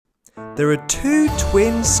There are two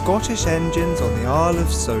twin Scottish engines on the Isle of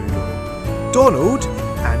Sodor, Donald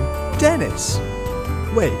and Dennis.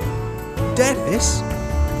 Wait, Dennis?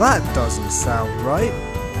 That doesn't sound right.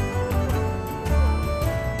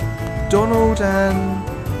 Donald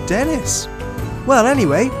and Dennis? Well,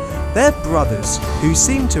 anyway, they're brothers who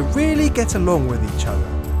seem to really get along with each other.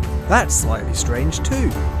 That's slightly strange too.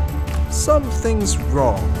 Something's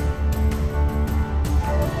wrong.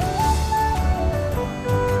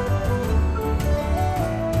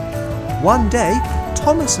 One day,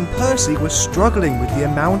 Thomas and Percy were struggling with the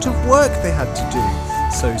amount of work they had to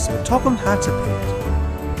do, so Sir Topham Hatt appeared.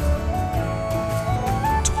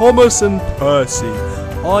 Thomas and Percy,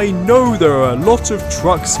 I know there are a lot of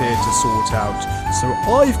trucks here to sort out, so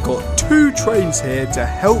I've got two trains here to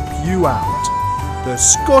help you out. The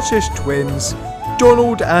Scottish twins,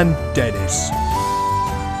 Donald and Dennis.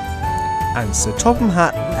 And Sir Topham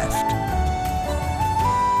Hatt left.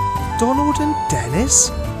 Donald and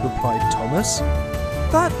Dennis? Replied Thomas.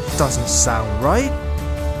 That doesn't sound right.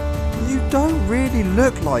 You don't really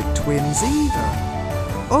look like twins either.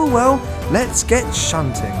 Oh well, let's get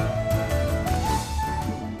shunting.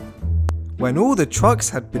 When all the trucks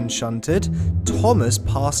had been shunted, Thomas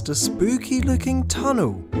passed a spooky looking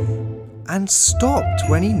tunnel and stopped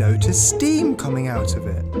when he noticed steam coming out of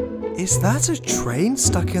it. Is that a train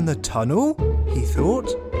stuck in the tunnel? He thought.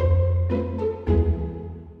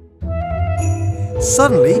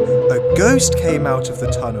 Suddenly, a ghost came out of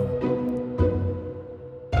the tunnel.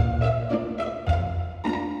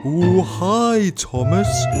 Oh, hi, Thomas.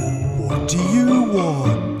 What do you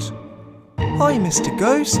want? Hi, Mr.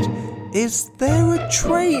 Ghost. Is there a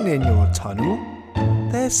train in your tunnel?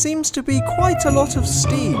 There seems to be quite a lot of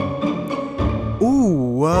steam.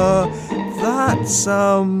 Ooh, that's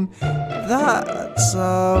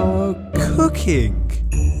cooking.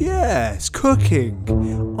 Yes,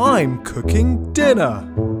 cooking. I'm cooking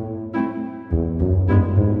dinner.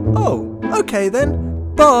 Oh, okay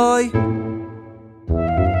then. Bye.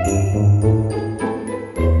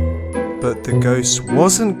 But the ghost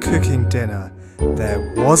wasn't cooking dinner.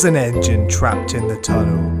 There was an engine trapped in the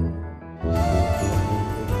tunnel.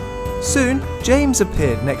 Soon, James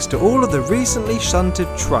appeared next to all of the recently shunted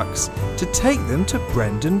trucks to take them to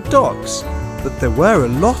Brendon Docks. But there were a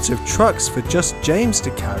lot of trucks for just James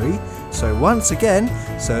to carry, so once again,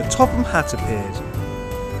 Sir Topham Hatt appeared.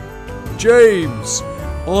 James,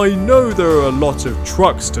 I know there are a lot of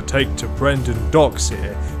trucks to take to Brendon Docks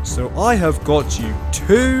here, so I have got you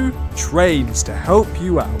two trains to help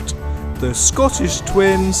you out. The Scottish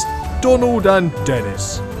twins, Donald and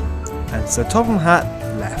Dennis. And Sir Topham Hatt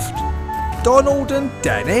left. Donald and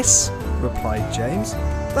Dennis? Replied James.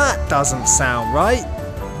 That doesn't sound right.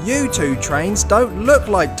 You two trains don't look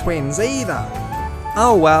like twins either.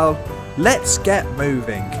 Oh well, let's get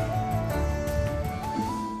moving.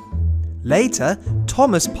 Later,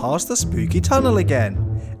 Thomas passed the spooky tunnel again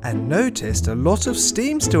and noticed a lot of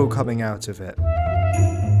steam still coming out of it.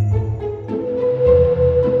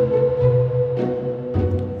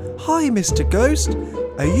 Hi, Mr. Ghost.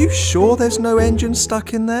 Are you sure there's no engine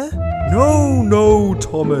stuck in there? No,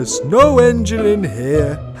 Thomas, no engine in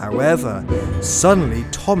here. However, suddenly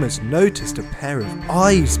Thomas noticed a pair of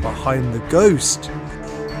eyes behind the ghost.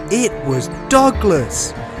 It was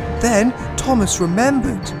Douglas. Then Thomas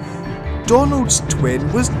remembered. Donald's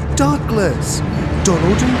twin was Douglas.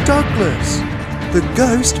 Donald and Douglas. The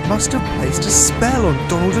ghost must have placed a spell on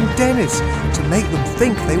Donald and Dennis to make them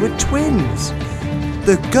think they were twins.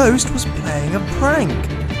 The ghost was playing a prank.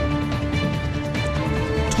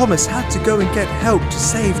 Thomas had to go and get help to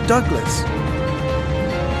save Douglas.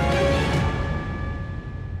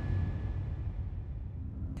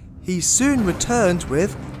 He soon returned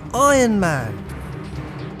with Iron Man.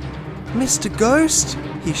 Mr. Ghost,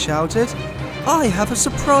 he shouted, I have a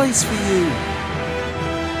surprise for you.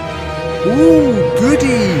 Ooh,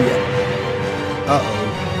 goody! Uh-oh.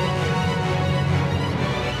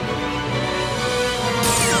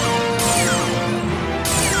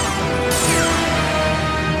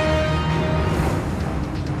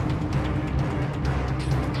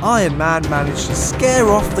 Iron Man managed to scare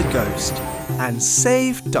off the ghost and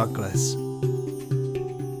save Douglas.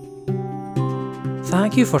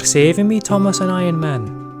 Thank you for saving me, Thomas and Iron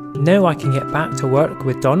Man. Now I can get back to work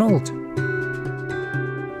with Donald.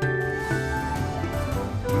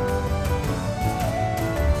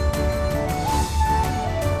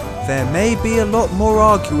 There may be a lot more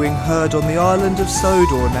arguing heard on the island of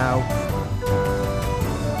Sodor now.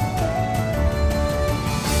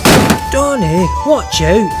 Donny, watch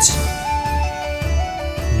out!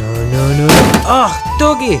 No. Ah,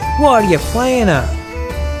 Dougie, what are you playing at?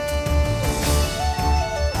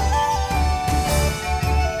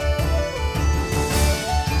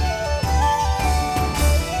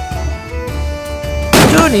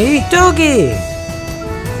 Johnny, Dougie!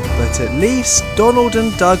 But at least Donald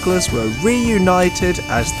and Douglas were reunited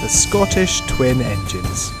as the Scottish twin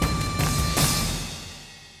engines.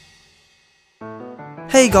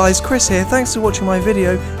 Hey guys, Chris here, thanks for watching my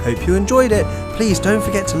video, hope you enjoyed it. Please don't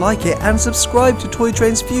forget to like it and subscribe to Toy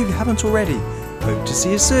Trains View if you haven't already. Hope to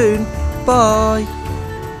see you soon, bye!